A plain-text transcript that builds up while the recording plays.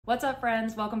What's up,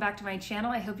 friends? Welcome back to my channel.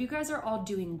 I hope you guys are all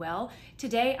doing well.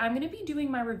 Today, I'm going to be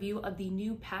doing my review of the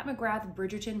new Pat McGrath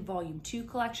Bridgerton Volume II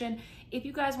Collection. If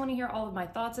you guys want to hear all of my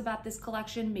thoughts about this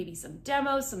collection, maybe some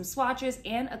demos, some swatches,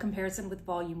 and a comparison with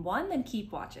Volume 1, then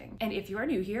keep watching. And if you are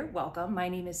new here, welcome. My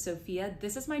name is Sophia.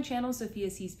 This is my channel,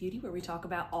 Sophia Sees Beauty, where we talk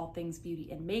about all things beauty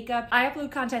and makeup. I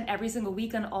upload content every single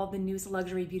week on all the newest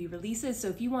luxury beauty releases, so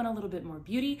if you want a little bit more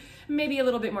beauty, maybe a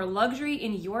little bit more luxury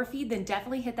in your feed, then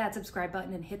definitely hit that subscribe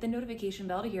button and hit the notification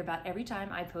bell to hear about every time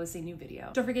I post a new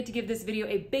video. Don't forget to give this video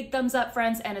a big thumbs up,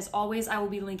 friends, and as always, I will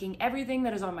be linking everything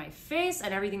that is on my face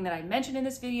and everything that I mentioned in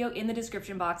this video in the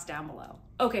description box down below.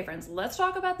 Okay, friends, let's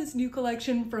talk about this new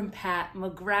collection from Pat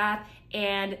McGrath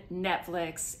and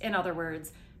Netflix. In other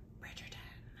words, Bridgerton.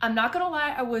 I'm not gonna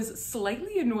lie, I was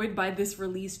slightly annoyed by this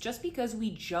release just because we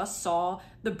just saw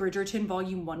the Bridgerton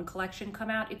Volume 1 collection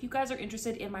come out. If you guys are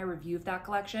interested in my review of that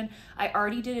collection, I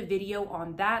already did a video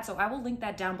on that, so I will link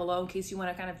that down below in case you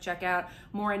want to kind of check out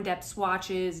more in-depth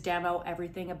swatches, demo,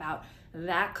 everything about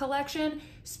that collection.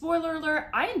 Spoiler alert,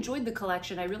 I enjoyed the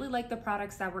collection. I really liked the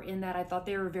products that were in that. I thought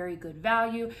they were very good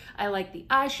value. I liked the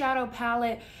eyeshadow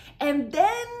palette. And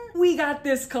then we got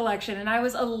this collection, and I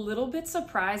was a little bit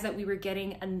surprised that we were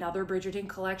getting another Bridgerton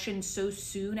collection so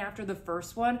soon after the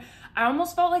first one. I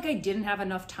almost felt like I didn't have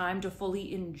enough time to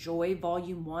fully enjoy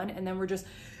Volume 1, and then we're just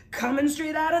coming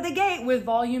straight out of the gate with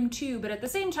Volume 2. But at the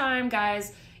same time,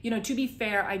 guys, you know, to be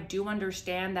fair, I do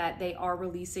understand that they are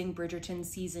releasing Bridgerton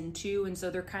Season 2, and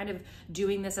so they're kind of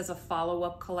doing this as a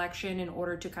follow-up collection in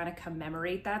order to kind of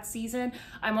commemorate that season.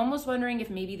 I'm almost wondering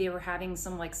if maybe they were having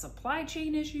some like supply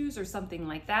chain issues or something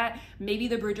like that. Maybe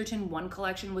the Bridgerton 1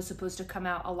 collection was supposed to come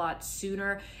out a lot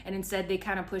sooner, and instead they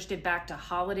kind of pushed it back to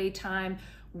holiday time.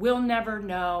 We'll never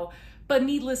know. But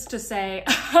needless to say,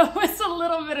 I was a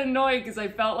little bit annoyed because I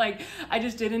felt like I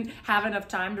just didn't have enough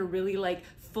time to really like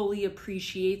fully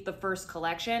appreciate the first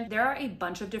collection. There are a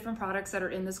bunch of different products that are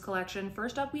in this collection.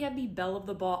 First up, we have the Belle of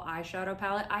the Ball Eyeshadow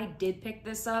Palette. I did pick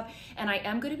this up, and I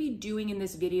am going to be doing in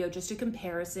this video just a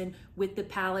comparison with the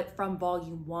palette from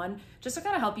Volume 1, just to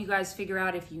kind of help you guys figure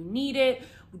out if you need it,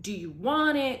 do you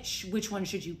want it, which one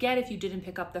should you get if you didn't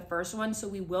pick up the first one, so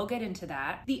we will get into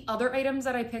that. The other items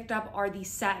that I picked up are the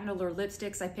SatinAllure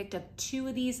Lipsticks. I picked up 2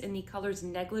 of these in the colors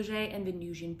Negligee and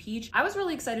Venusian Peach. I was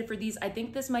really excited for these. I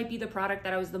think this might be the product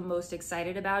that I was the most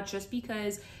excited about just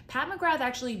because Pat McGrath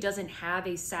actually doesn't have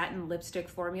a satin lipstick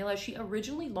formula. She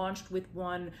originally launched with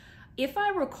one, if I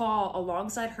recall,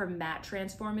 alongside her matte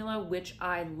trans formula, which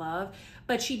I love,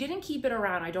 but she didn't keep it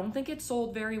around. I don't think it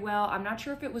sold very well. I'm not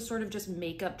sure if it was sort of just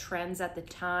makeup trends at the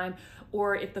time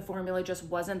or if the formula just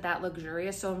wasn't that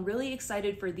luxurious. So I'm really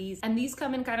excited for these. And these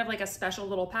come in kind of like a special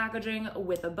little packaging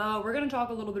with a bow. We're gonna talk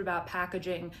a little bit about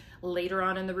packaging later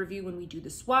on in the review when we do the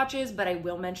swatches, but I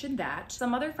will mention that.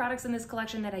 Some other products in this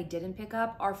collection that I didn't pick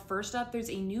up are, first up, there's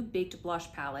a new baked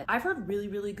blush palette. I've heard really,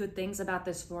 really good things about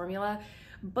this formula.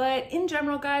 But in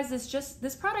general, guys,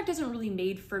 this product isn't really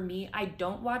made for me. I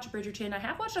don't watch Bridgerton. I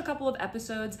have watched a couple of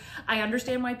episodes. I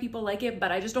understand why people like it,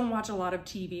 but I just don't watch a lot of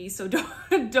TV, so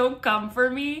don't come for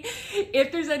me.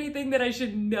 If there's anything that I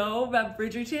should know about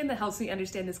Bridgerton that helps me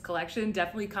understand this collection,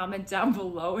 definitely comment down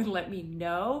below and let me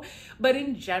know. But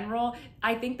in general,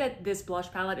 I think that this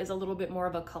blush palette is a little bit more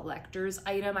of a collector's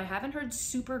item. I haven't heard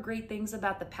super great things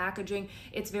about the packaging.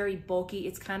 It's very bulky.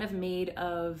 It's kind of made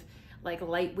of like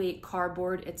lightweight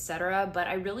cardboard, etc. But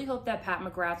I really hope that Pat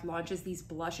McGrath launches these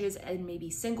blushes and maybe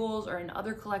singles or in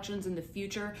other collections in the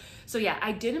future. So yeah,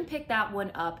 I didn't pick that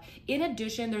one up. In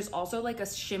addition, there's also like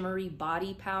a shimmery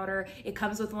body powder. It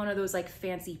comes with one of those like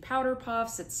fancy powder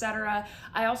puffs, etc.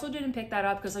 I also didn't pick that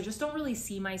up because I just don't really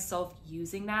see myself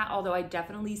using that, although I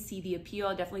definitely see the appeal.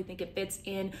 I definitely think it fits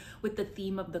in with the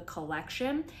theme of the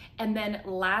collection. And then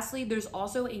lastly, there's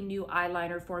also a new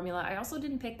eyeliner formula. I also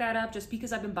didn't pick that up just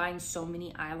because I've been buying so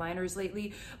many eyeliners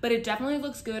lately, but it definitely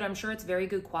looks good. I'm sure it's very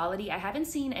good quality. I haven't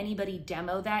seen anybody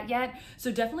demo that yet,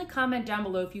 so definitely comment down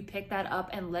below if you picked that up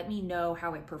and let me know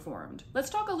how it performed. Let's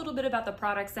talk a little bit about the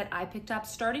products that I picked up,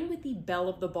 starting with the Belle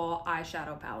of the Ball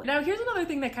Eyeshadow Palette. Now, here's another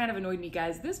thing that kind of annoyed me,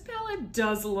 guys. This palette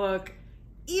does look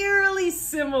eerily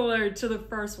similar to the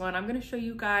first one. I'm going to show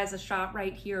you guys a shot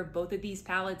right here of both of these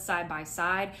palettes side by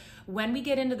side. When we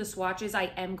get into the swatches, I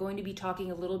am going to be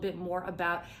talking a little bit more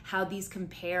about how these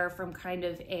compare from kind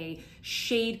of a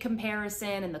shade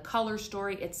comparison and the color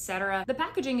story, etc. The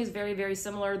packaging is very, very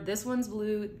similar. This one's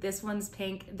blue, this one's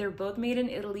pink. They're both made in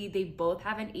Italy. They both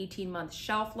have an 18-month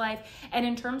shelf life. And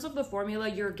in terms of the formula,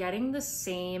 you're getting the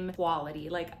same quality.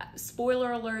 Like,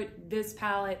 spoiler alert, this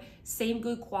palette, same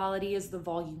good quality as the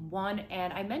Volume Volume 1.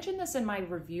 And I mentioned this in my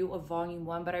review of Volume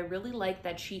 1, but I really like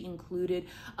that she included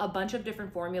a bunch of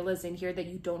different formulas in here that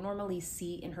you don't normally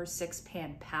see in her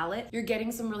 6-pan palette. You're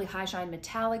getting some really high shine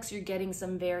metallics, you're getting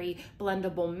some very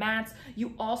blendable mattes.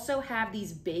 You also have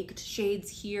these baked shades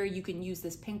here. You can use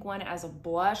this pink one as a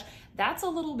blush. That's a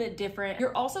little bit different.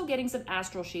 You're also getting some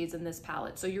astral shades in this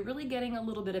palette, so you're really getting a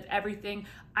little bit of everything.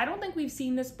 I don't think we've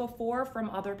seen this before from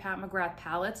other Pat McGrath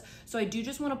palettes, so I do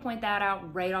just want to point that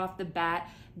out right off the bat.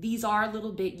 These are a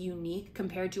little bit unique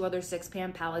compared to other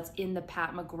 6-pan palettes in the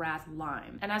Pat McGrath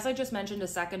line. And as I just mentioned a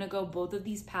second ago, both of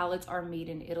these palettes are made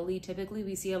in Italy. Typically,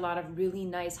 we see a lot of really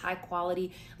nice, high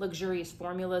quality, luxurious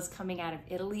formulas coming out of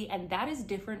Italy, and that is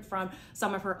different from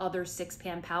some of her other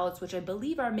 6-pan palettes, which I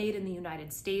believe are made in the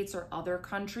United States or other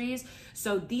countries.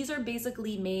 So these are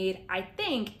basically made, I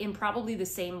think, in probably the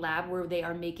same lab where they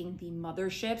are making the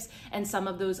motherships and some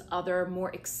of those other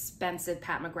more expensive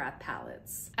Pat McGrath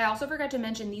palettes. I also forgot to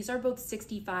mention these are both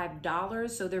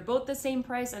 $65, so they're both the same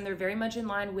price and they're very much in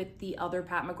line with the other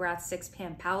Pat McGrath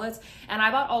 6-pan palettes. And I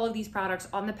bought all of these products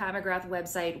on the Pat McGrath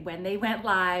website when they went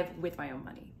live with my own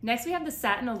money. Next, we have the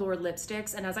SatinAllure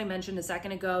Lipsticks, and as I mentioned a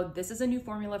second ago, this is a new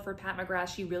formula for Pat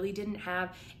McGrath. She really didn't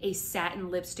have a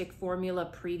satin lipstick formula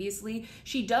previously.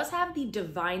 She does have the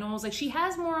Divinals, like she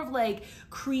has more of like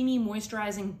creamy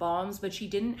moisturizing balms, but she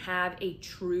didn't have a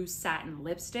true satin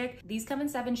lipstick. These come in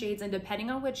 7 shades, and depending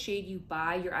on what shade you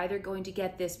buy, you're either going to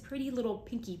get this pretty little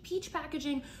pinky peach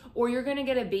packaging or you're gonna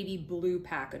get a baby blue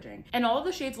packaging. And all of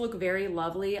the shades look very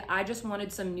lovely. I just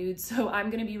wanted some nudes, so I'm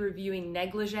gonna be reviewing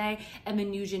Negligee and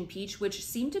Venusian Peach, which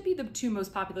seem to be the 2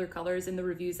 most popular colors in the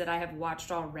reviews that I have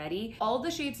watched already. All of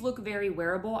the shades look very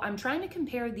wearable. I'm trying to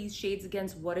compare these shades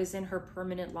against what is in her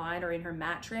permanent line or in her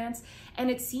matte trance, and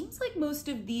it seems like most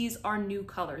of these are new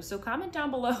colors. So comment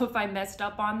down below if I messed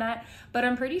up on that, but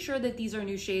I'm pretty sure that these are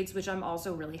new shades, which I'm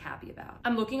also really happy about.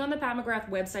 I'm looking on the Pat McGrath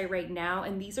website right now,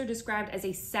 and these are described as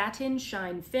a satin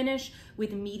shine finish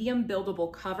with medium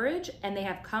buildable coverage, and they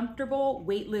have comfortable,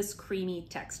 weightless, creamy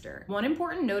texture. One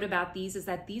important note about these is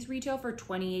that these retail for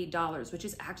 $28, which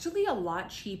is actually a lot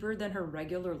cheaper than her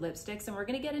regular lipsticks, and we're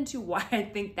gonna get into why I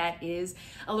think that is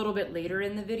a little bit later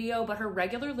in the video, but her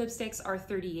regular lipsticks are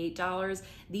 $38.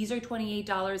 These are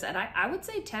 $28, and I would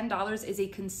say $10 is a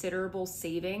considerable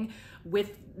saving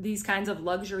with these kinds of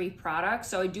luxury products.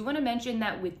 So I do want to mention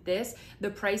that with this,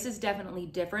 the price is definitely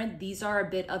different. These are a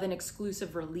bit of an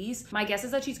exclusive release. My guess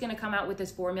is that she's going to come out with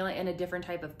this formula in a different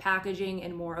type of packaging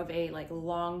and more of a like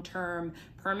long-term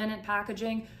permanent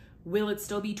packaging. Will it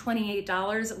still be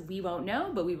 $28? We won't know,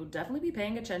 but we will definitely be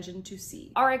paying attention to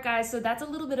see. All right, guys, so that's a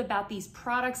little bit about these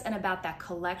products and about that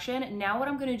collection. Now what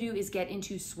I'm gonna do is get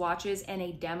into swatches and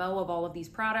a demo of all of these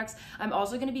products. I'm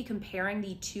also gonna be comparing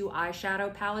the 2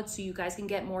 eyeshadow palettes so you guys can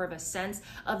get more of a sense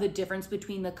of the difference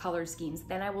between the color schemes.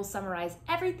 Then I will summarize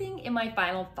everything in my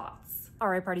final thoughts. All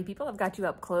right, party people, I've got you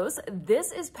up close.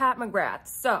 This is Pat McGrath.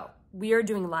 So we are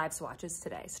doing live swatches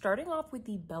today, starting off with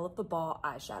the Belle of the Ball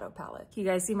eyeshadow palette. You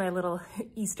guys see my little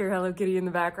Easter Hello Kitty in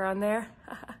the background there?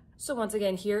 So once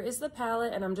again, here is the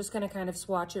palette, and I'm just gonna kind of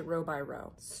swatch it row by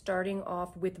row. Starting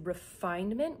off with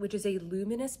Refinement, which is a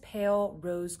luminous pale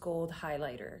rose gold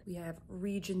highlighter. We have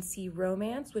Regency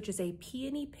Romance, which is a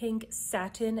peony pink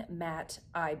satin matte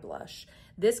eye blush.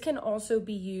 This can also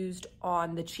be used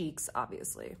on the cheeks,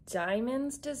 obviously.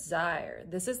 Diamond's Desire.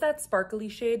 This is that sparkly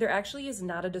shade. There actually is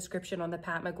not a description on the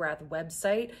Pat McGrath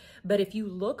website, but if you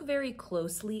look very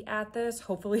closely at this,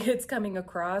 hopefully it's coming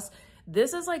across,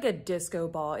 this is like a disco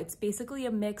ball. It's basically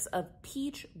a mix of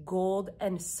peach, gold,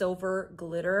 and silver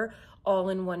glitter all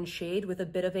in one shade with a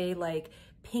bit of a like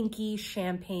pinky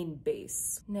champagne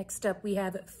base. Next up, we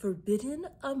have Forbidden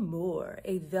Amour,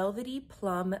 a velvety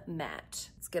plum matte.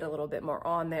 Let's get a little bit more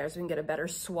on there so we can get a better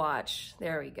swatch.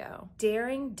 There we go.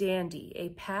 Daring Dandy, a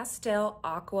pastel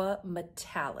aqua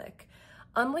metallic.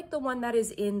 Unlike the one that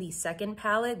is in the second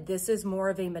palette, this is more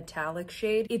of a metallic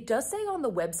shade. It does say on the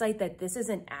website that this is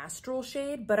an astral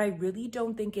shade, but I really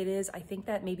don't think it is. I think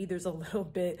that maybe there's a little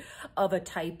bit of a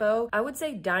typo. I would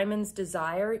say Diamond's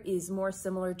Desire is more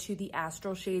similar to the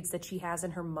astral shades that she has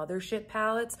in her Mothership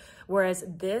palettes, whereas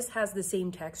this has the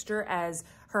same texture as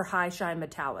her High Shine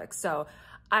Metallic. So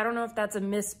I don't know if that's a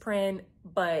misprint,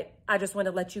 but I just want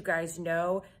to let you guys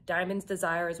know Diamond's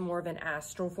Desire is more of an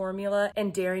astral formula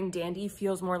and Daring Dandy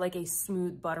feels more like a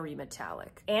smooth, buttery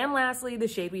metallic. And lastly, the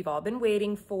shade we've all been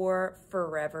waiting for,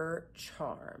 Forever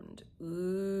Charmed.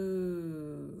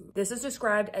 Ooh. This is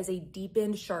described as a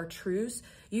deepened chartreuse.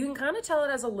 You can kind of tell it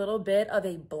has a little bit of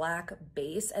a black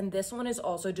base, and this one is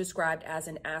also described as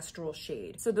an astral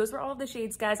shade. So those were all of the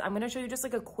shades, guys. I'm going to show you just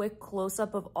like a quick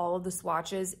close-up of all of the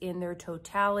swatches in their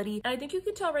totality. And I think you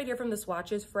can tell right here from the swatch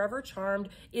swatches, Forever Charmed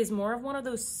is more of one of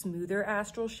those smoother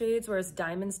astral shades, whereas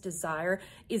Diamond's Desire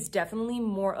is definitely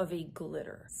more of a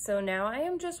glitter. So now I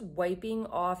am just wiping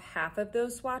off half of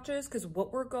those swatches, because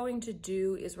what we're going to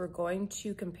do is we're going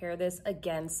to compare this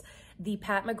against the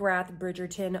Pat McGrath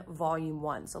Bridgerton Volume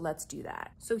 1. So let's do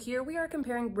that. So here we are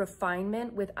comparing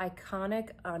Refinement with Iconic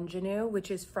Ingenue, which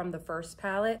is from the first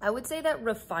palette. I would say that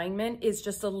Refinement is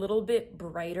just a little bit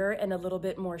brighter and a little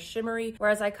bit more shimmery,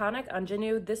 whereas Iconic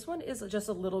Ingenue, this one is just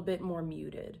a little bit more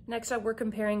muted. Next up, we're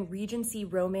comparing Regency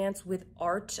Romance with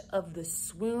Art of the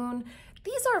Swoon.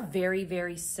 These are very,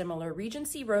 very similar.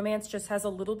 Regency Romance just has a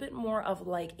little bit more of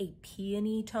like a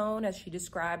peony tone, as she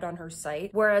described on her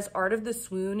site, whereas Art of the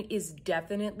Swoon is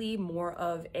definitely more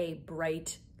of a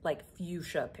bright, like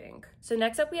fuchsia pink. So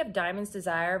next up we have Diamond's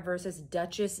Desire versus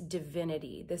Duchess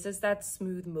Divinity. This is that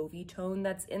smooth mauvey tone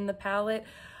that's in the palette.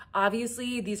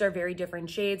 Obviously, these are very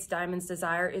different shades. Diamond's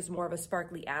Desire is more of a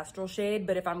sparkly astral shade,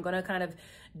 but if I'm gonna kind of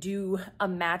do a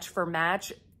match for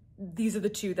match, these are the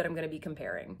two that I'm going to be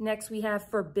comparing. Next, we have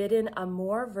Forbidden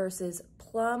Amour versus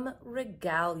Plum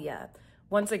Regalia.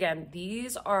 Once again,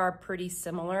 these are pretty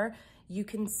similar. You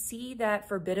can see that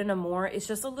Forbidden Amour is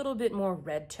just a little bit more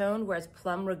red toned, whereas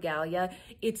Plum Regalia,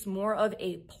 it's more of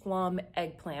a plum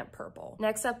eggplant purple.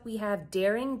 Next up, we have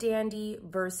Daring Dandy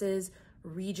versus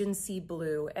Regency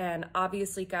Blue. And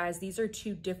obviously, guys, these are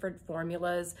two different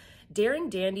formulas. Daring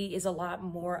Dandy is a lot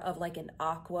more of like an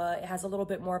aqua. It has a little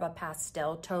bit more of a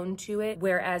pastel tone to it,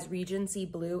 whereas Regency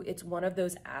Blue, it's one of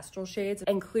those astral shades,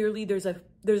 and clearly there's a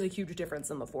huge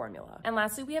difference in the formula. And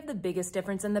lastly, we have the biggest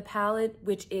difference in the palette,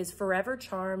 which is Forever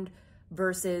Charmed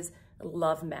versus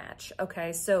Love Match.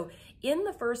 Okay, so in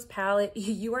the first palette,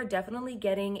 you are definitely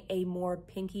getting a more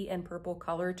pinky and purple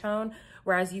color tone,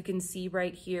 whereas you can see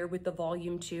right here with the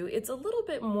Volume 2, it's a little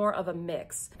bit more of a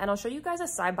mix. And I'll show you guys a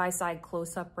side-by-side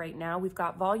close-up right now. We've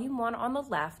got Volume 1 on the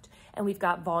left, and we've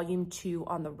got Volume 2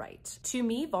 on the right. To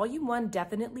me, Volume 1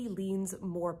 definitely leans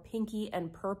more pinky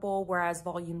and purple, whereas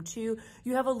Volume 2,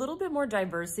 you have a little bit more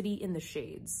diversity in the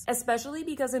shades. Especially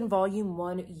because in Volume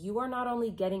 1, you are not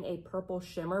only getting a purple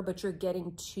shimmer, but you're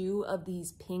getting two of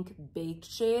these pink baked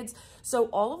shades. So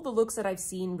all of the looks that I've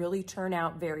seen really turn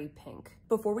out very pink.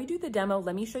 Before we do the demo,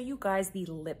 let me show you guys the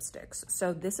lipsticks.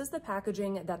 So this is the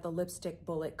packaging that the lipstick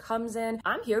bullet comes in.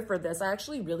 I'm here for this. I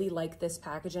actually really like this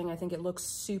packaging. I think it looks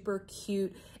super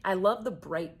cute. I love the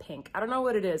bright pink. I don't know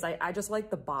what it is. I just like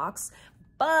the box.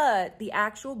 But the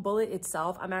actual bullet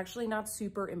itself, I'm actually not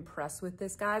super impressed with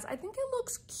this, guys. I think it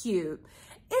looks cute.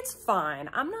 It's fine.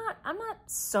 I'm not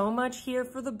so much here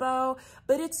for the bow,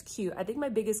 but it's cute. I think my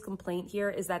biggest complaint here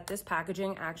is that this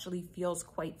packaging actually feels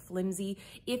quite flimsy.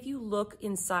 If you look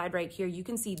inside right here, you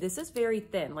can see this is very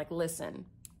thin. Like, listen.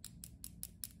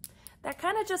 That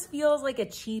kind of just feels like a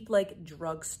cheap, like,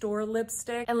 drugstore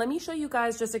lipstick. And let me show you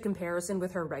guys just a comparison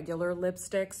with her regular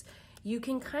lipsticks. You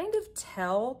can kind of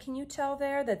tell, can you tell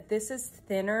there that this is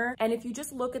thinner? And if you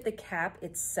just look at the cap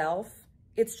itself,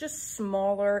 it's just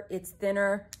smaller, it's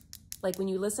thinner. Like when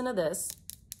you listen to this,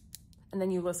 and then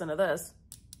you listen to this,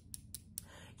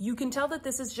 you can tell that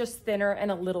this is just thinner and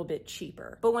a little bit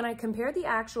cheaper. But when I compare the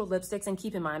actual lipsticks, and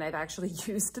keep in mind, I've actually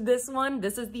used this one.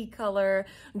 This is the color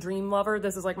Dream Lover.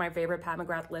 This is like my favorite Pat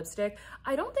McGrath lipstick.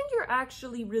 I don't think you're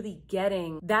actually really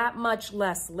getting that much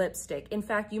less lipstick. In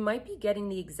fact, you might be getting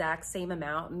the exact same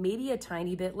amount, maybe a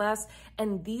tiny bit less.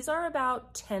 And these are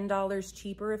about $10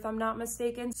 cheaper if I'm not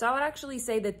mistaken. So I would actually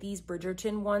say that these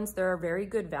Bridgerton ones, they're a very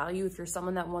good value if you're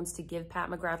someone that wants to give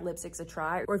Pat McGrath lipsticks a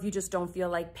try, or if you just don't feel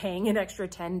like paying an extra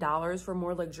 $10 for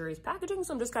more luxurious packaging.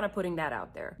 So I'm just kind of putting that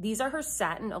out there. These are her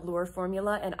SatinAllure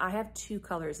formula, and I have two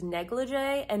colors,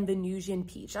 Negligee and Venusian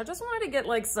Peach. I just wanted to get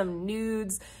like some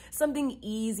nudes, something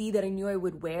easy that I knew I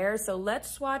would wear. So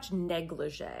let's swatch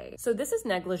Negligee. So this is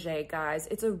Negligee, guys.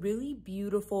 It's a really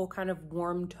beautiful kind of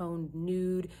warm toned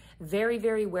nude, very,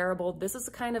 very wearable. This is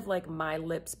kind of like my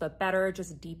lips, but better. It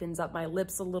just deepens up my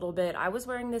lips a little bit. I was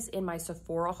wearing this in my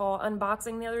Sephora haul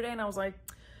unboxing the other day, and I was like,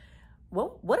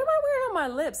 well, what am I wearing on my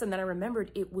lips? And then I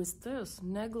remembered it was this,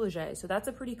 Negligee. So that's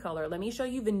a pretty color. Let me show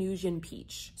you Venusian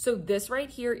Peach. So this right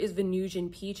here is Venusian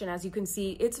Peach. And as you can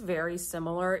see, it's very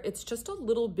similar. It's just a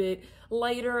little bit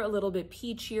lighter, a little bit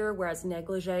peachier, whereas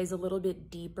Negligee is a little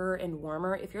bit deeper and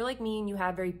warmer. If you're like me and you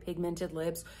have very pigmented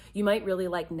lips, you might really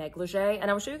like Negligee. And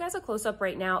I will show you guys a close-up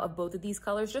right now of both of these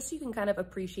colors, just so you can kind of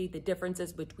appreciate the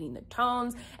differences between the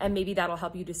tones, and maybe that'll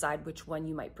help you decide which one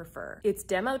you might prefer. It's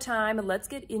demo time. Let's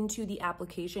get into the the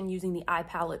application using the eye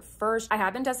palette first. I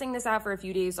have been testing this out for a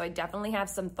few days, so I definitely have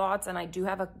some thoughts and I do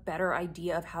have a better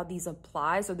idea of how these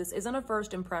apply. So this isn't a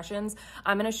first impressions.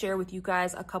 I'm gonna share with you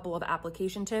guys a couple of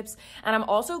application tips, and I'm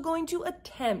also going to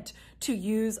attempt to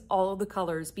use all of the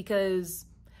colors because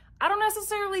I don't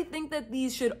necessarily think that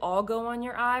these should all go on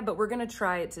your eye, but we're gonna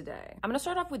try it today. I'm gonna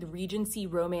start off with Regency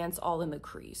Romance All in the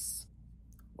Crease.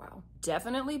 Wow,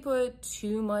 definitely put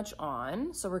too much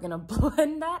on, so we're gonna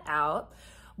blend that out.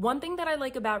 One thing that I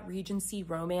like about Regency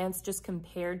Romance, just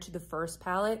compared to the first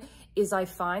palette, is I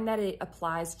find that it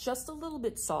applies just a little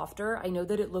bit softer. I know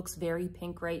that it looks very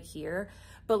pink right here,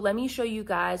 but let me show you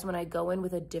guys when I go in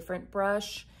with a different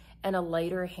brush and a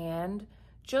lighter hand,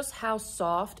 just how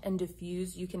soft and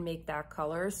diffused you can make that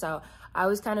color. So I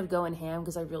was kind of going ham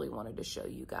because I really wanted to show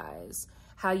you guys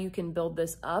how you can build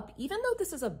this up. Even though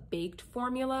this is a baked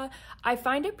formula, I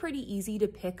find it pretty easy to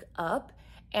pick up.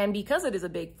 And because it is a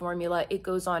baked formula, it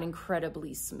goes on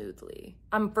incredibly smoothly.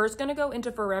 I'm first gonna go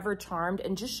into Forever Charmed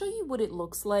and just show you what it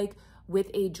looks like with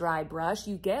a dry brush.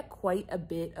 You get quite a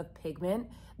bit of pigment.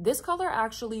 This color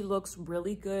actually looks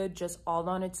really good just all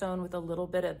on its own with a little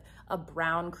bit of a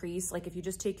brown crease. Like if you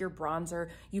just take your bronzer,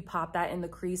 you pop that in the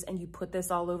crease and you put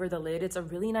this all over the lid. It's a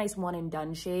really nice one and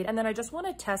done shade. And then I just want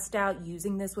to test out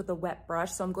using this with a wet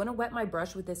brush. So I'm going to wet my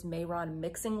brush with this Mayron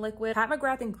mixing liquid. Pat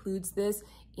McGrath includes this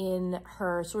in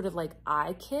her sort of like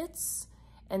eye kits.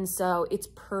 And so it's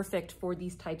perfect for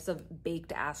these types of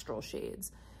baked astral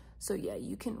shades. So yeah,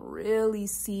 you can really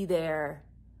see there,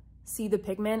 see the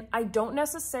pigment. I don't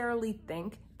necessarily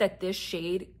think that this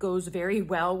shade goes very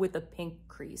well with a pink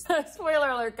crease. Spoiler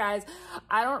alert, guys.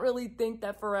 I don't really think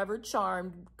that Forever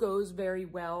Charmed goes very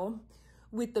well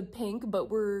with the pink,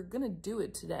 but we're gonna do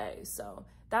it today. So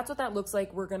that's what that looks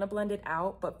like. We're gonna blend it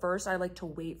out, but first I like to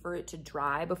wait for it to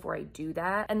dry before I do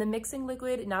that. And the mixing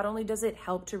liquid, not only does it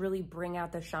help to really bring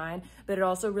out the shine, but it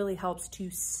also really helps to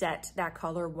set that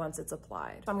color once it's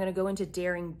applied. So I'm gonna go into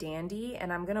Daring Dandy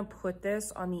and I'm gonna put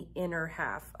this on the inner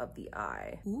half of the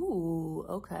eye. Ooh,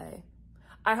 okay.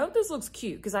 I hope this looks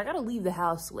cute because I gotta leave the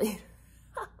house later.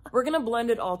 We're gonna blend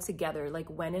it all together, like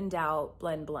when in doubt,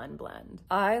 blend, blend, blend.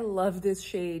 I love this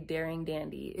shade, Daring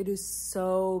Dandy. It is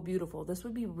so beautiful. This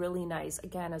would be really nice,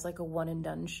 again, as like a one and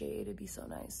done shade. It'd be so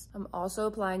nice. I'm also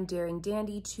applying Daring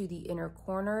Dandy to the inner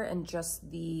corner and just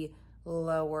the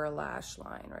lower lash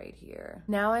line right here.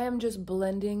 Now I am just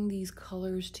blending these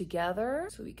colors together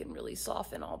so we can really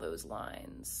soften all those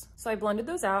lines. So I blended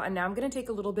those out and now I'm gonna take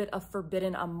a little bit of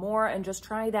Forbidden Amour and just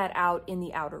try that out in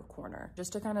the outer corner,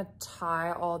 just to kind of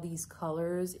tie all these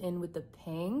colors in with the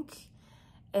pink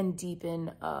and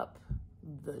deepen up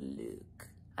the look.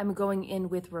 I'm going in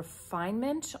with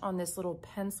Refinement on this little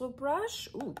pencil brush.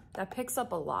 Ooh, that picks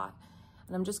up a lot.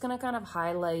 And I'm just gonna kind of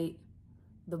highlight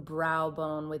the brow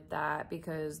bone with that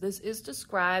because this is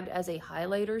described as a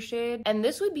highlighter shade, and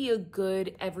this would be a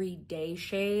good everyday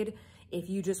shade if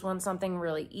you just want something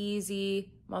really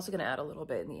easy. I'm also gonna add a little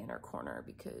bit in the inner corner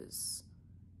because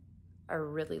I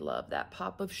really love that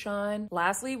pop of shine.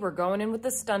 Lastly, we're going in with the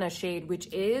Stunna shade, which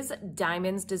is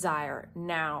Diamond's Desire.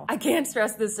 Now, I can't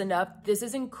stress this enough. This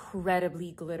is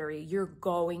incredibly glittery. You're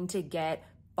going to get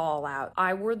fallout.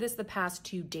 I wore this the past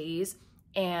 2 days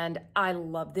and I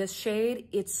love this shade.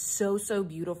 It's so, so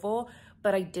beautiful,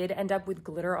 but I did end up with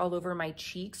glitter all over my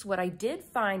cheeks. What I did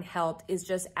find helped is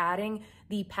just adding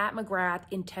the Pat McGrath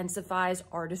Intensifies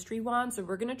Artistry wand. So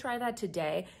we're gonna try that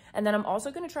today. And then I'm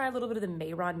also gonna try a little bit of the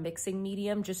Mayron mixing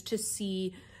medium just to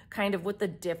see kind of what the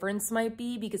difference might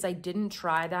be because I didn't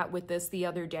try that with this the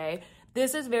other day.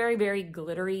 This is very, very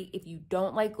glittery. If you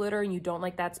don't like glitter and you don't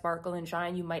like that sparkle and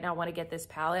shine, you might not want to get this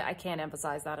palette. I can't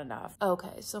emphasize that enough.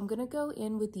 Okay, so I'm gonna go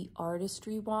in with the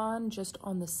Artistry wand just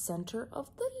on the center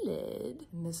of the lid.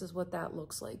 And this is what that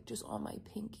looks like just on my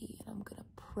pinky. And I'm gonna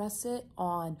press it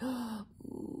on.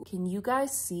 Ooh. Can you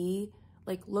guys see?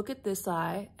 Like, look at this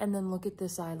eye and then look at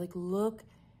this eye. Like, look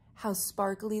how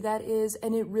sparkly that is,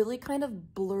 and it really kind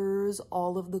of blurs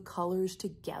all of the colors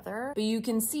together. But you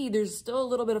can see there's still a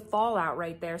little bit of fallout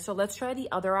right there. So let's try the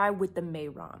other eye with the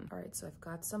Mayron. All right, so I've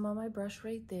got some on my brush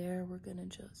right there. We're gonna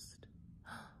just,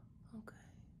 okay.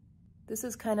 This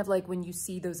is kind of like when you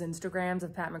see those Instagrams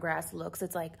of Pat McGrath's looks,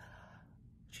 it's like,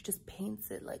 she just paints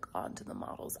it like onto the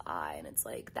model's eye, and it's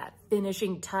like that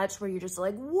finishing touch where you're just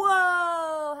like,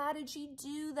 whoa, how did she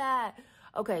do that?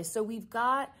 Okay, so we've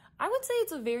got, I would say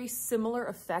it's a very similar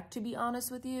effect, to be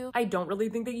honest with you. I don't really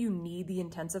think that you need the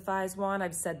Intensifies one.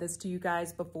 I've said this to you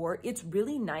guys before. It's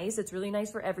really nice. It's really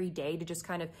nice for every day to just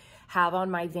kind of have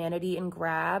on my vanity and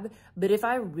grab. But if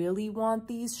I really want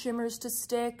these shimmers to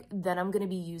stick, then I'm gonna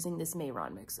be using this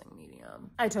Mehron mixing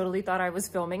medium. I totally thought I was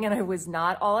filming and I was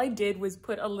not. All I did was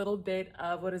put a little bit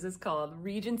of, what is this called?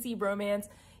 Regency Romance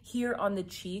here on the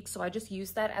cheek. So I just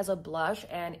used that as a blush,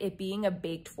 and it being a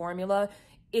baked formula,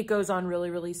 it goes on really,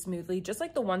 really smoothly. Just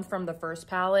like the ones from the first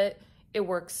palette, it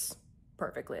works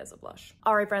perfectly as a blush.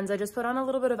 All right, friends, I just put on a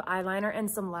little bit of eyeliner and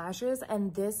some lashes,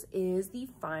 and this is the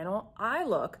final eye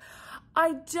look.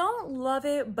 I don't love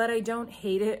it, but I don't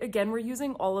hate it. Again, we're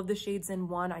using all of the shades in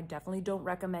one. I definitely don't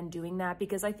recommend doing that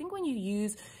because I think when you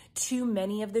use too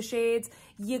many of the shades,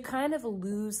 you kind of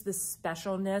lose the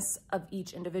specialness of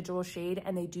each individual shade,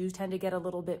 and they do tend to get a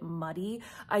little bit muddy.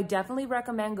 I definitely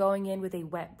recommend going in with a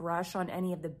wet brush on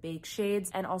any of the bake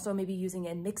shades, and also maybe using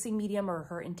a mixing medium or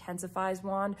her Intensifies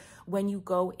wand when you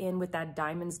go in with that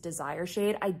Diamond's Desire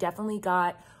shade. I definitely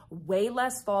got way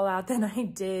less fallout than I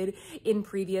did in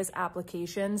previous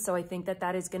applications. So I think that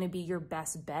that is going to be your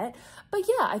best bet. But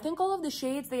yeah, I think all of the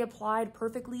shades, they applied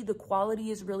perfectly. The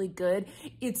quality is really good.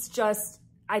 It's just,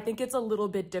 I think it's a little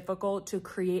bit difficult to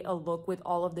create a look with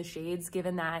all of the shades,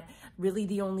 given that really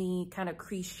the only kind of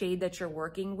crease shade that you're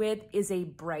working with is a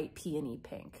bright peony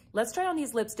pink. Let's try on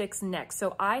these lipsticks next.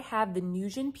 So I have the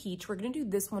Venusian Peach. We're going to do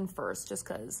this one first just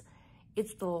because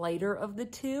it's the lighter of the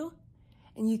two.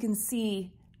 And you can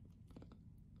see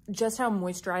just how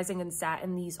moisturizing and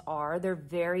satin these are. They're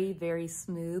very, very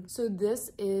smooth. So this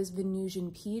is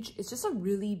Venusian Peach. It's just a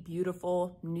really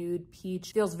beautiful nude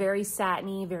peach. Feels very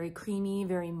satiny, very creamy,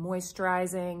 very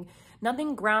moisturizing.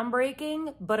 Nothing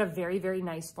groundbreaking, but a very, very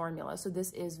nice formula. So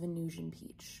this is Venusian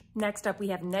Peach. Next up, we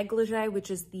have Negligee, which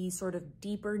is the sort of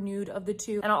deeper nude of the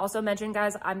two. And I'll also mention,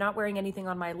 guys, I'm not wearing anything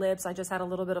on my lips. I just had a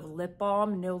little bit of lip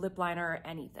balm, no lip liner or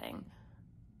anything.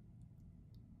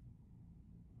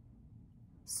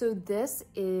 So this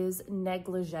is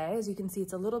Negligee. As you can see,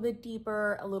 it's a little bit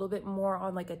deeper, a little bit more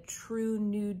on like a true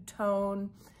nude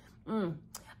tone.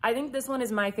 I think this one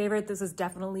is my favorite. This is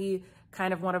definitely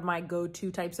kind of one of my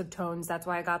go-to types of tones. That's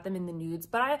why I got them in the nudes.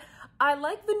 But I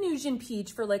like Venusian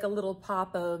Peach for like a little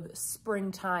pop of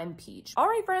springtime peach. All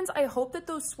right, friends, I hope that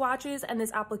those swatches and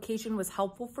this application was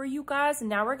helpful for you guys.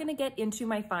 Now we're gonna get into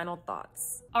my final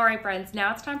thoughts. All right, friends,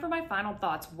 now it's time for my final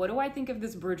thoughts. What do I think of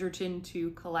this Bridgerton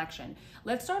 2 collection?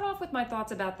 Let's start off with my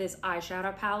thoughts about this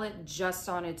eyeshadow palette just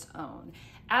on its own.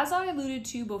 As I alluded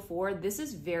to before, this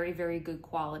is very, very good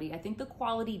quality. I think the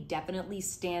quality definitely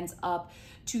stands up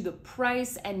to the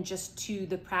price and just to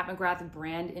the Pat McGrath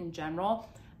brand in general.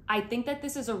 I think that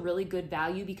this is a really good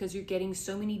value because you're getting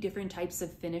so many different types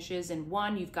of finishes in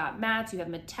one. You've got mattes, you have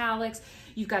metallics,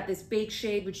 you've got this bake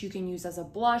shade, which you can use as a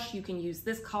blush. You can use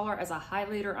this color as a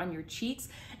highlighter on your cheeks.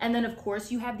 And then of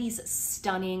course you have these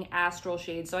stunning astral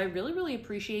shades. So I really, really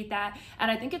appreciate that. And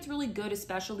I think it's really good,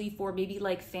 especially for maybe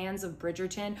like fans of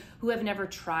Bridgerton who have never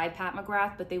tried Pat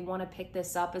McGrath, but they want to pick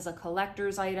this up as a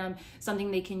collector's item,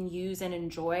 something they can use and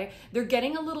enjoy. They're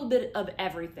getting a little bit of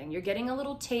everything. You're getting a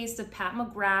little taste of Pat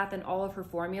McGrath and all of her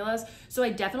formulas. So I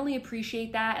definitely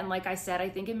appreciate that. And like I said, I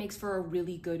think it makes for a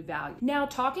really good value. Now,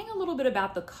 talking a little bit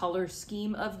about the color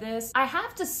scheme of this, I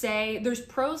have to say there's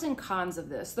pros and cons of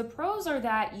this. The pros are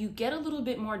that you get a little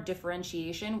bit more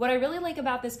differentiation. What I really like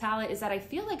about this palette is that I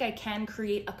feel like I can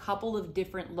create a couple of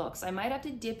different looks. I might have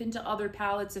to dip into other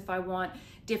palettes if I want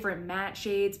different matte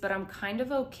shades, but I'm kind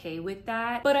of okay with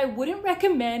that. But I wouldn't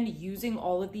recommend using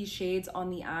all of these shades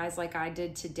on the eyes like I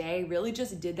did today. Really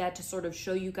just did that to sort of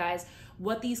show you guys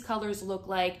what these colors look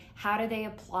like, how do they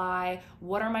apply,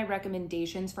 what are my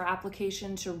recommendations for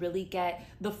application to really get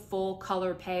the full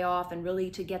color payoff and really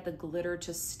to get the glitter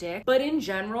to stick. But in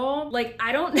general, like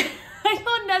I don't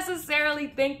necessarily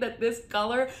think that this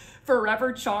color,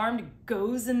 Forever Charmed,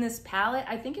 goes in this palette.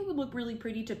 I think it would look really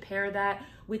pretty to pair that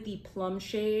with the plum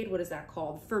shade, what is that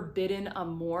called? Forbidden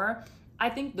Amour. I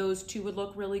think those two would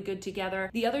look really good together.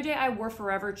 The other day I wore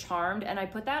Forever Charmed and I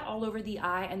put that all over the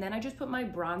eye, and then I just put my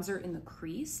bronzer in the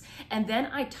crease, and then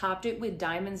I topped it with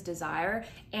Diamond's Desire.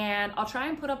 And I'll try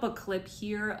and put up a clip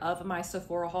here of my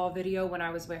Sephora haul video when I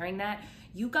was wearing that.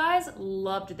 You guys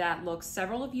loved that look.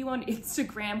 Several of you on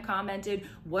Instagram commented,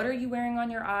 what are you wearing on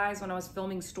your eyes, when I was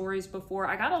filming stories before.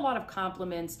 I got a lot of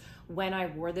compliments when I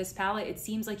wore this palette. It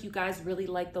seems like you guys really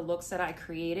like the looks that I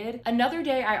created. Another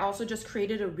day, I also just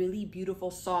created a really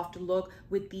beautiful soft look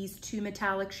with these two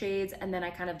metallic shades, and then I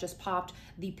kind of just popped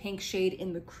the pink shade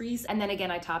in the crease, and then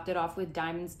again I topped it off with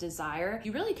Diamonds Desire.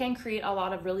 You really can create a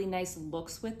lot of really nice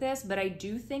looks with this, but I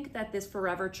do think that this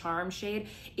Forever Charm shade,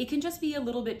 it can just be a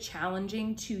little bit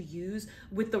challenging to use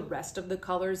with the rest of the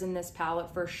colors in this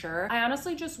palette for sure. I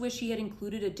honestly just wish she had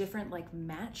included a different like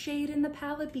matte shade in the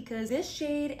palette, because this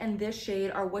shade and this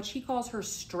shade are what she calls her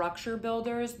structure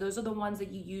builders. Those are the ones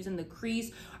that you use in the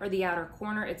crease or the outer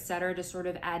corner, etc., to sort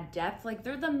of add depth. Like,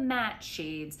 they're the matte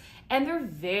shades, and they're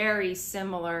very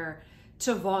similar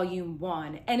to Volume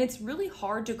 1. And it's really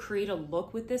hard to create a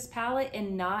look with this palette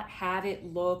and not have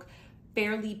it look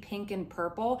fairly pink and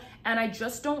purple. And I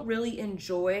just don't really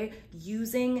enjoy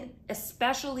using,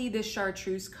 especially this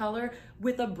chartreuse color,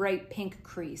 with a bright pink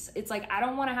crease. It's like, I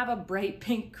don't want to have a bright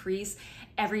pink crease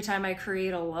every time I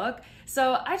create a look.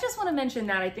 So I just want to mention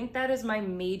that. I think that is my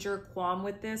major qualm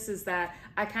with this, is that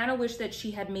I kind of wish that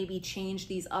she had maybe changed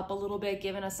these up a little bit,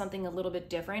 given us something a little bit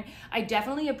different. I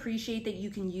definitely appreciate that you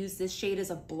can use this shade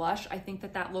as a blush. I think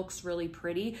that that looks really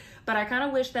pretty, but I kind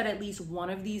of wish that at least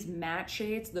one of these matte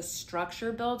shades, the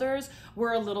structure builders,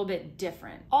 were a little bit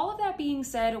different. All of that being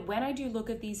said, when I do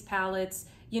look at these palettes,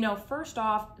 you know, first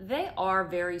off, they are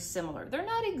very similar. They're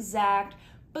not exact,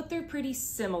 but they're pretty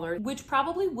similar, which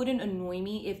probably wouldn't annoy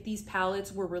me if these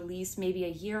palettes were released maybe a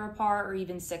year apart or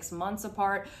even 6 months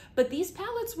apart. But these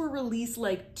palettes were released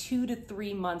like 2 to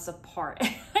 3 months apart.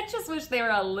 I just wish they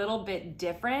were a little bit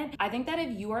different. I think that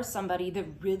if you are somebody that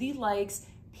really likes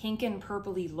pink and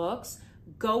purpley looks,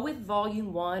 go with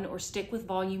Volume 1 or stick with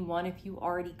Volume 1 if you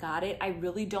already got it. I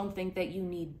really don't think that you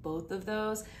need both of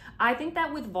those. I think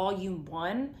that with Volume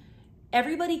 1,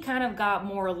 everybody kind of got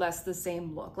more or less the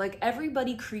same look. Like,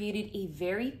 everybody created a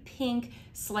very pink,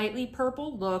 slightly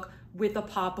purple look with a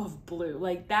pop of blue.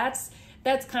 Like, that's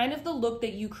kind of the look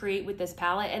that you create with this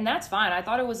palette, and that's fine. I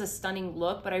thought it was a stunning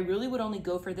look, but I really would only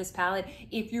go for this palette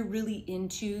if you're really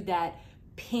into that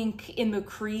pink in the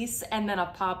crease and then a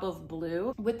pop of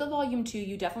blue. With the Volume 2,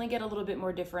 you definitely get a little bit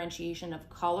more differentiation of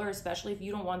color, especially if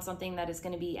you don't want something that is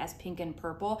going to be as pink and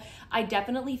purple. I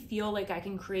definitely feel like I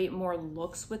can create more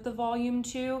looks with the Volume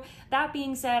 2. That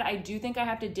being said, I do think I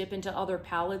have to dip into other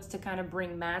palettes to kind of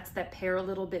bring mattes that pair a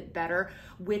little bit better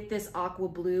with this aqua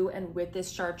blue and with this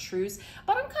chartreuse,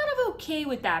 but I'm kind of okay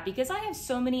with that because I have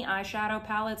so many eyeshadow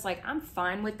palettes. Like, I'm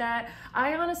fine with that.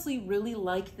 I honestly really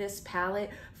like this palette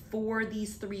for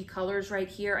these 3 colors right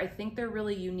here. I think they're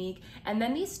really unique. And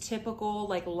then these typical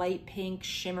like light pink,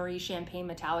 shimmery champagne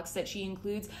metallics that she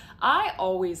includes, I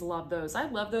always love those. I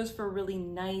love those for really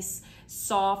nice,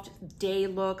 soft day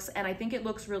looks. And I think it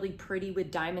looks really pretty with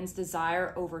Diamonds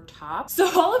Desire over top. So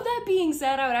all of that being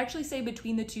said, I would actually say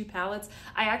between the 2 palettes,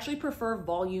 I actually prefer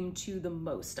Volume 2 the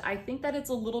most. I think that it's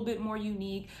a little bit more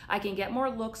unique. I can get more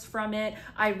looks from it.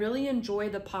 I really enjoy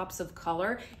the pops of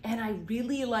color, and I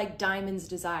really like Diamonds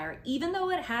Desire. Even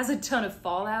though it has a ton of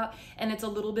fallout and it's a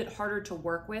little bit harder to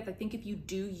work with, I think if you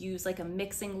do use like a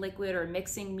mixing liquid or a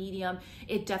mixing medium,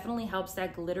 it definitely helps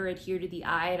that glitter adhere to the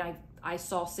eye, and I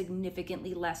saw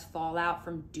significantly less fallout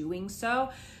from doing so.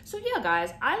 So yeah,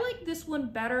 guys, I like this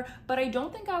one better, but I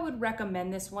don't think I would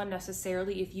recommend this one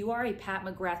necessarily if you are a Pat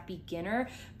McGrath beginner,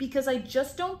 because I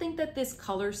just don't think that this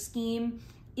color scheme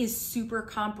is super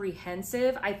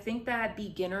comprehensive. I think that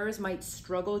beginners might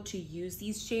struggle to use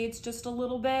these shades just a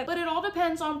little bit, but it all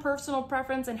depends on personal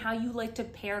preference and how you like to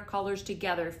pair colors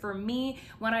together. For me,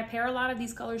 when I pair a lot of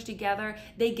these colors together,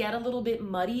 they get a little bit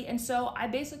muddy, and so I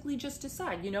basically just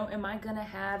decide, you know, am I gonna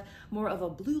have more of a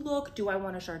blue look? Do I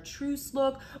want a chartreuse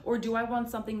look? Or do I want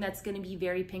something that's gonna be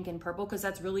very pink and purple? Because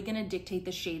that's really gonna dictate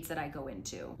the shades that I go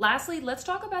into. Lastly, let's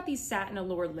talk about these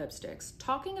SatinAllure lipsticks.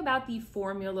 Talking about the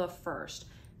formula first.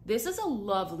 This is a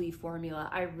lovely formula.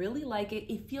 I really like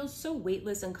it. It feels so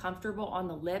weightless and comfortable on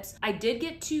the lips. I did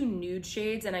get 2 nude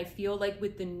shades, and I feel like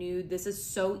with the nude, this is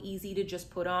so easy to just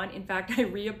put on. In fact, I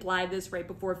reapplied this right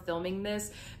before filming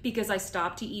this because I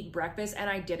stopped to eat breakfast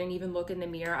and I didn't even look in the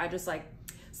mirror. I just like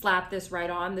slap this right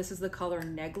on. This is the color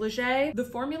Negligee. The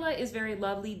formula is very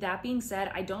lovely. That being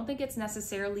said, I don't think it's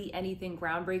necessarily anything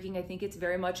groundbreaking. I think it's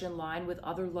very much in line with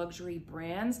other luxury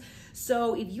brands.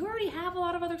 So if you already have a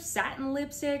lot of other satin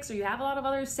lipsticks or you have a lot of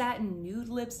other satin nude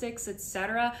lipsticks,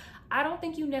 etc., I don't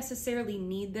think you necessarily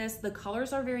need this. The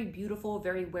colors are very beautiful,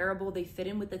 very wearable. They fit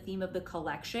in with the theme of the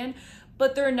collection,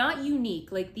 but they're not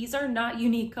unique. Like, these are not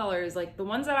unique colors. Like, the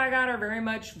ones that I got are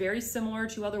very similar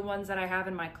to other ones that I have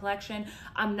in my collection.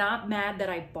 I'm not mad that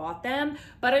I bought them,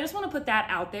 but I just want to put that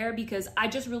out there because I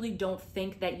just really don't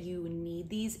think that you need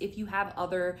these if you have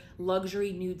other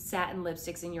luxury nude satin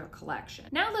lipsticks in your collection.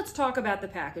 Now let's talk about the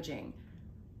packaging.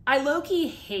 I low-key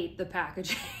hate the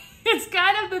packaging. It's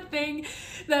kind of the thing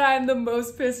that I'm the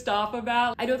most pissed off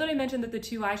about. I know that I mentioned that the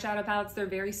two eyeshadow palettes, they're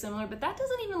very similar, but that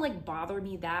doesn't even like bother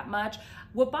me that much.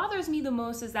 What bothers me the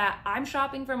most is that I'm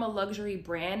shopping from a luxury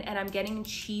brand and I'm getting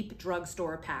cheap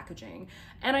drugstore packaging.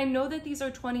 And I know that these are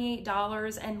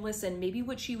 $28, and listen, maybe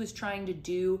what she was trying to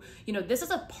do, you know, this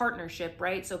is a partnership,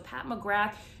 right? So Pat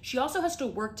McGrath, she also has to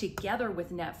work together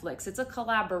with Netflix. It's a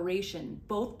collaboration.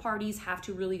 Both parties have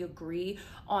to really agree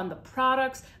on the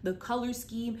products, the color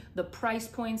scheme, the price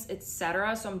points,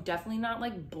 etc. So I'm definitely not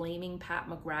like blaming Pat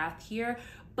McGrath here,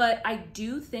 but I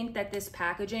do think that this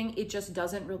packaging, it just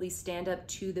doesn't really stand up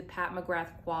to the Pat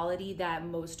McGrath quality that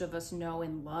most of us know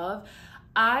and love.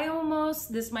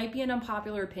 This might be an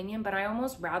unpopular opinion, but I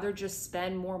almost rather just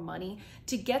spend more money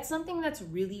to get something that's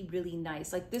really, really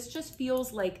nice. Like, this just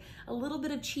feels like a little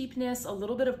bit of cheapness, a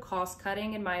little bit of cost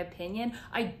cutting in my opinion.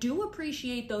 I do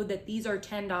appreciate though that these are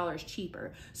 $10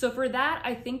 cheaper. So for that,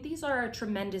 I think these are a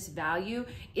tremendous value.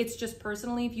 It's just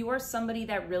personally, if you are somebody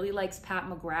that really likes Pat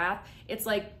McGrath, it's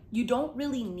like, you don't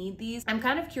really need these. I'm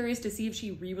kind of curious to see if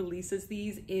she re-releases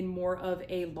these in more of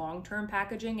a long-term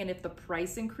packaging and if the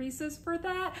price increases for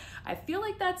that. I feel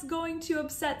like that's going to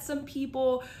upset some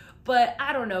people, but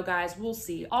I don't know, guys, we'll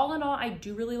see. All in all, I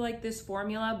do really like this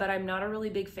formula, but I'm not a really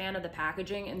big fan of the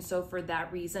packaging, and so for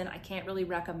that reason, I can't really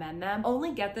recommend them.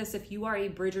 Only get this if you are a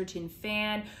Bridgerton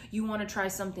fan, you wanna try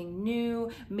something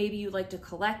new, maybe you like to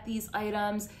collect these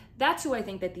items. That's who I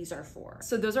think that these are for.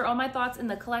 So those are all my thoughts in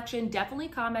the collection. Definitely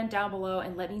comment down below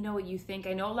and let me know what you think.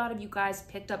 I know a lot of you guys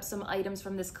picked up some items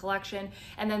from this collection,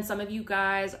 and then some of you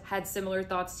guys had similar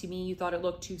thoughts to me. You thought it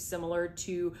looked too similar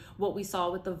to what we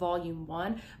saw with the Volume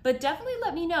 1, but definitely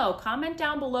let me know. Comment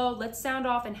down below. Let's sound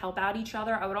off and help out each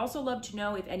other. I would also love to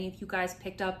know if any of you guys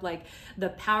picked up like the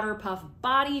Powder Puff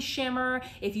Body Shimmer,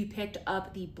 if you picked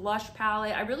up the blush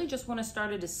palette. I really just want to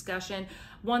start a discussion.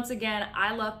 Once again,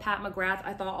 I love Pat McGrath.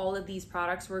 I thought all of these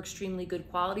products were extremely good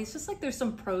quality. It's just like there's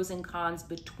some pros and cons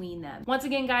between them. Once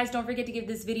again, guys, don't forget to give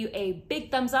this video a big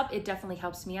thumbs up. It definitely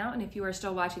helps me out. And if you are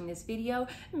still watching this video,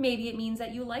 maybe it means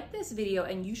that you like this video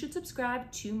and you should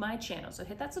subscribe to my channel. So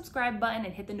hit that subscribe button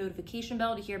and hit the notification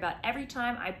bell to hear about every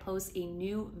time I post a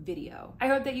new video. I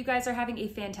hope that you guys are having a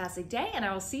fantastic day, and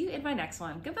I will see you in my next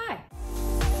one. Goodbye.